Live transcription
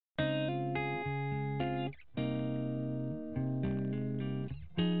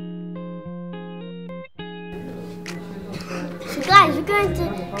Guys, we're going to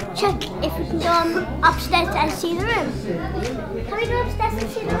check if we can go upstairs and see the room. Can we go upstairs and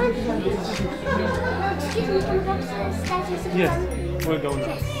see the room? Excuse me, can we go upstairs and see the room? Yes, we're going.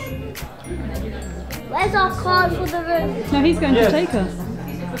 Yes. Where's our card for the room? No, he's going to take us.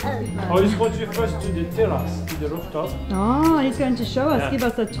 I just want you first to the terrace, to the rooftop. Oh, he's going to show us, give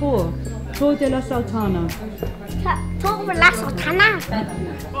us a tour. Tour de la Sultana. Tour de la Sultana.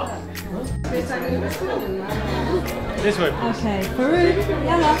 This way. Okay, Farouk,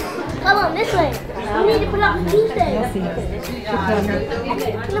 yalla. Come on, this way. We need to pull up for Tuesday. Merci. I need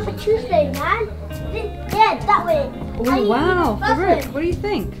to pull up for Tuesday, man. Yeah, that way. Oh wow, Farouk, what do you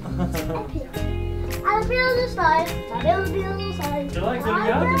think? I'll be on the side. I'll be on the side. Do you like the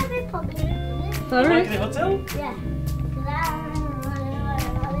Riad? Farouk? Like the hotel? Yeah.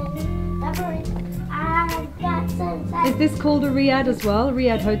 Is this called a Riad as well?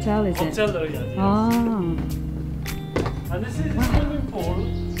 Riad Hotel, is it? Hotel Riad, yes. Ah. And this is the swimming pool.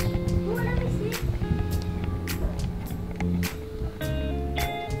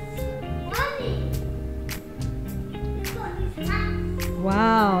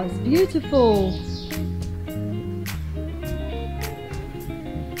 Wow, it's beautiful.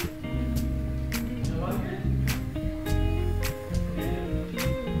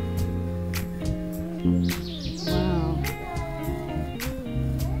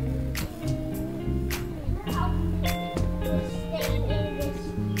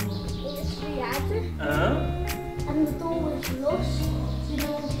 And the door was lost, so no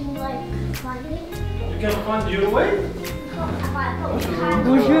one can like find it. You can find your way?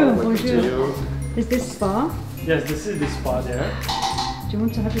 Bonjour, bonjour. Is this spa? Yes, this is the spa there. Do you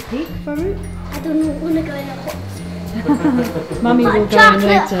want to have a peek, Farouk? I don't want to go in the hot. Mummy will go in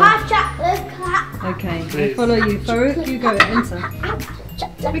later. Hot chocolate. Okay, we'll follow you. Farouk, you go enter.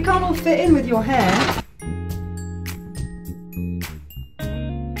 We can't all fit in with your hair.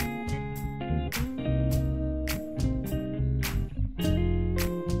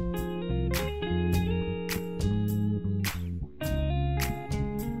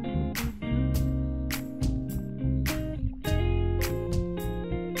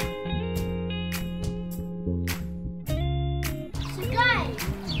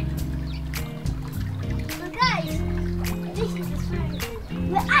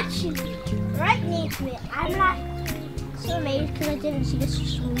 We're actually right near to it. I'm like so amazed because I didn't see this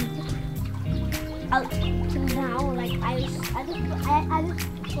swim out till now. Like I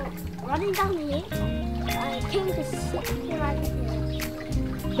just running down here. I came to sit here right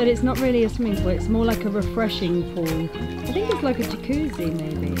here. But it's not really a swimming pool, it's more like a refreshing pool. I think it's like a jacuzzi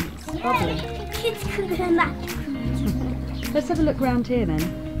maybe. It's bubbly. Yeah, kids could go in that jacuzzi. Let's have a look around here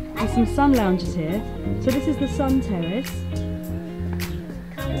then. There's some sun lounges here. So this is the sun terrace.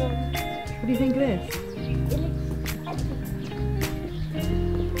 What do you think of this?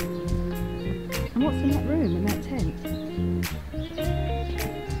 And what's in that room, in that tent?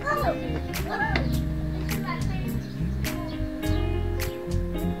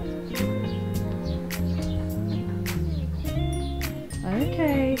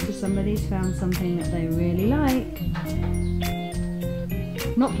 Okay, so somebody's found something that they really like.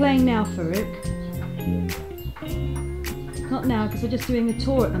 Not playing now, Farouk. Not now, because we're just doing a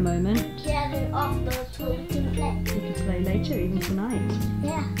tour at the moment. Yeah, then after the tour we can play. We can play later, even tonight.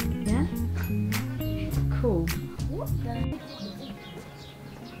 Yeah. Yeah? Cool.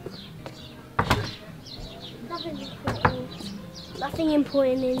 Nothing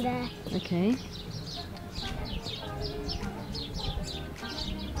important in there. Okay.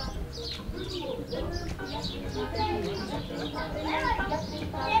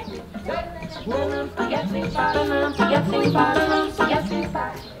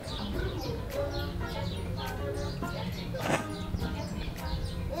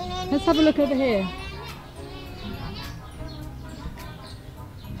 Let's have a look over here.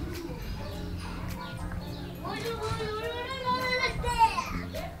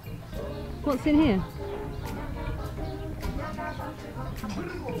 What's in here?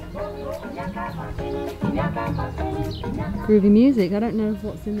 Groovy music. I don't know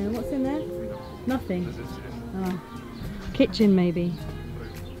what's in there. What's in there? Nothing. Oh. Kitchen maybe.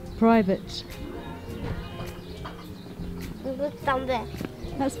 Private. What's down there?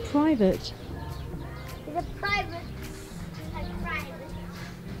 That's private. It's a private. Like private.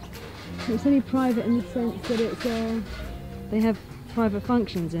 It's only private in the sense that it's they have private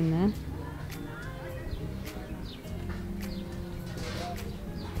functions in there.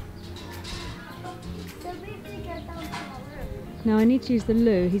 Now I need to use the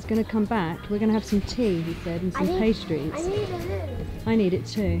loo. He's going to come back. We're going to have some tea, he said, and some pastries. I need a loo. I need it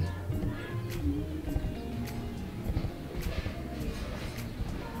too.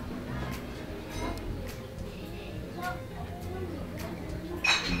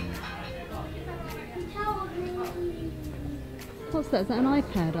 What's that? Is that an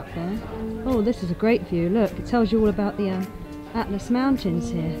iPad up there? Oh, this is a great view. Look, it tells you all about the Atlas Mountains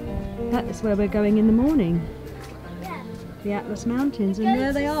here. That is where we're going in the morning. Yeah. The Atlas Mountains, and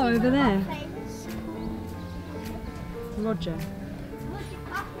there they are over there. Roger.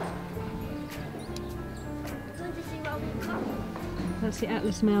 That's the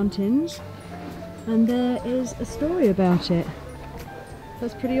Atlas Mountains, and there is a story about it.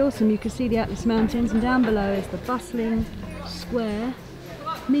 That's pretty awesome. You can see the Atlas Mountains, and down below is the bustling square,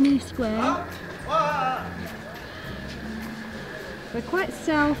 mini square. We're quite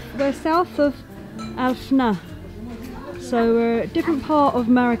south. We're south of Al Fna, so we're a different part of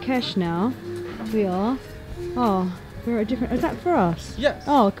Marrakech now. We are. Oh, we're at a different. Is that for us? Yes.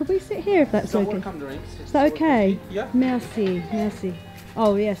 Oh, could we sit here if that's okay? Is that okay? Yeah. Merci, merci.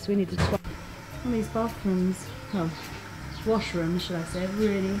 Oh yes, we need to swap. All these bathrooms, oh, washrooms should I say,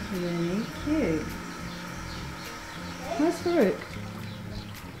 really, really cute. Where's Farouk?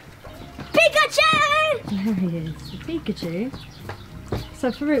 Pikachu! There he is, the Pikachu. So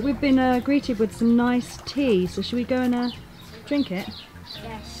Farouk, we've been greeted with some nice tea, so should we go and drink it?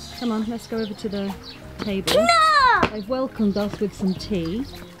 Yes. Come on, let's go over to the table. No! They've welcomed us with some tea,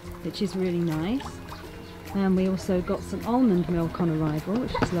 which is really nice. And we also got some almond milk on arrival,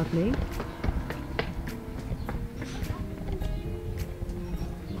 which is lovely.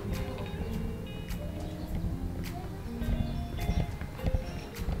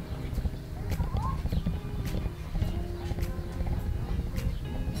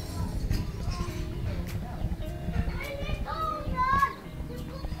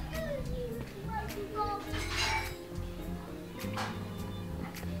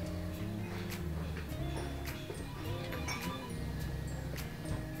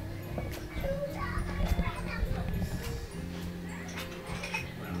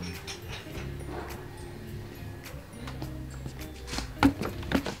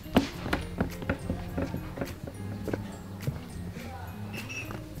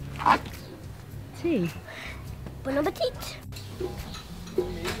 Tea. Bon appetit.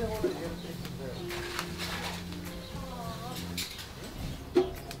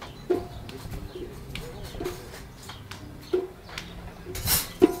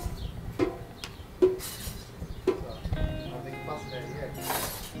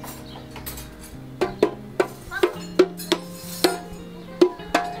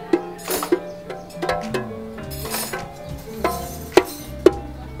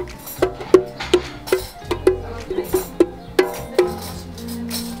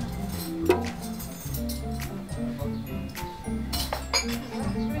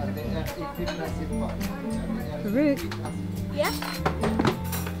 Farouk. Yeah?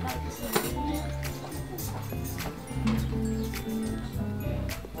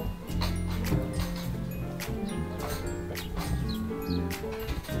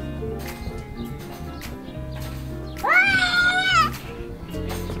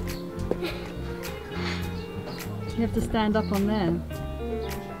 You have to stand up on there.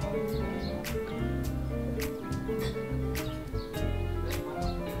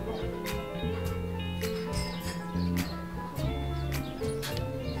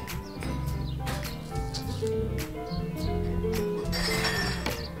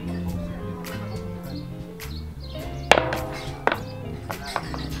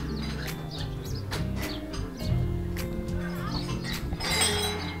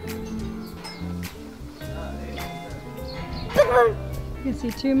 You can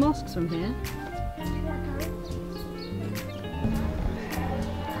see two mosques from here.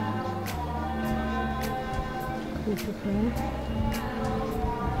 Beautiful prayer.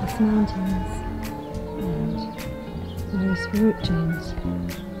 This mountains. And there is Faroukjames.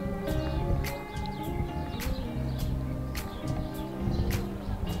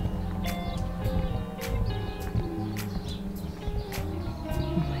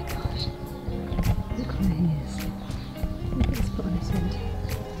 Oh my gosh. Look where he is. Look at his foot on his head.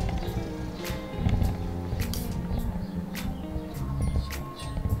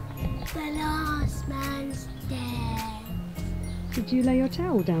 The last man's dead. Did you lay your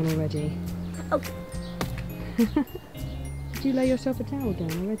towel down already? Oh. Did you lay yourself a towel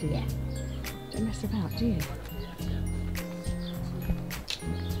down already? Yeah. Don't mess about, do you?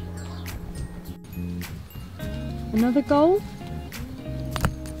 Another goal?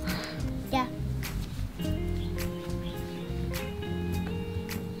 Yeah.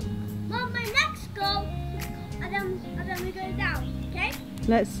 Mom, my next goal, and then we go down, okay?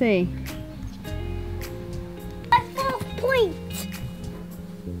 Let's see. A fourth point.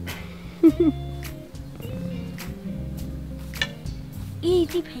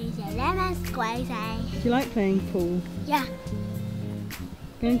 Easy peasy, lemon squeezy. Do you like playing pool? Yeah.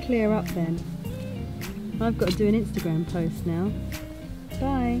 Go and clear up then. I've got to do an Instagram post now.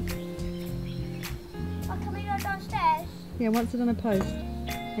 Bye. Oh, can we go downstairs? Yeah, once I've done a post.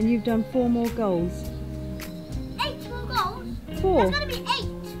 And you've done 4 more goals. 8 more goals? 4. There's going to be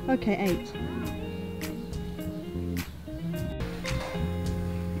 8. Okay, 8.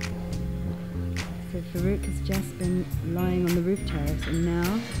 So Farouk has just been lying on the roof terrace and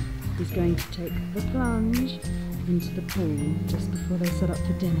now he's going to take the plunge into the pool just before they set up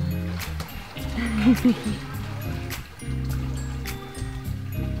for dinner.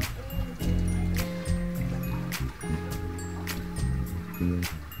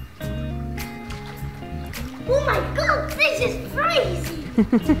 Oh my god, this is crazy!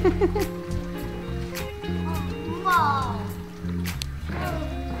 Wow.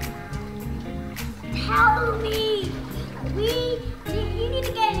 Tell me! You need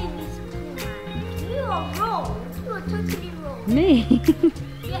to get in this pool, man. You are wrong. You are totally wrong. Me?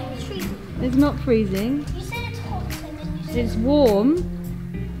 Yeah, it's freezing. It's not freezing. You said it's hot and then you said It's warm.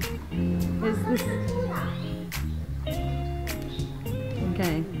 It's this.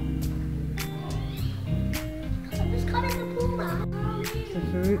 Okay. Just come in the pool, man. So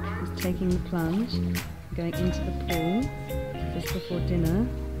Farouk is taking the plunge, going into the pool just before dinner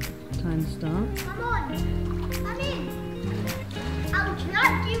time starts. Come on. I'm in. I'll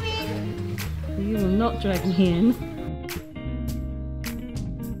drag you in. You will not drag me in.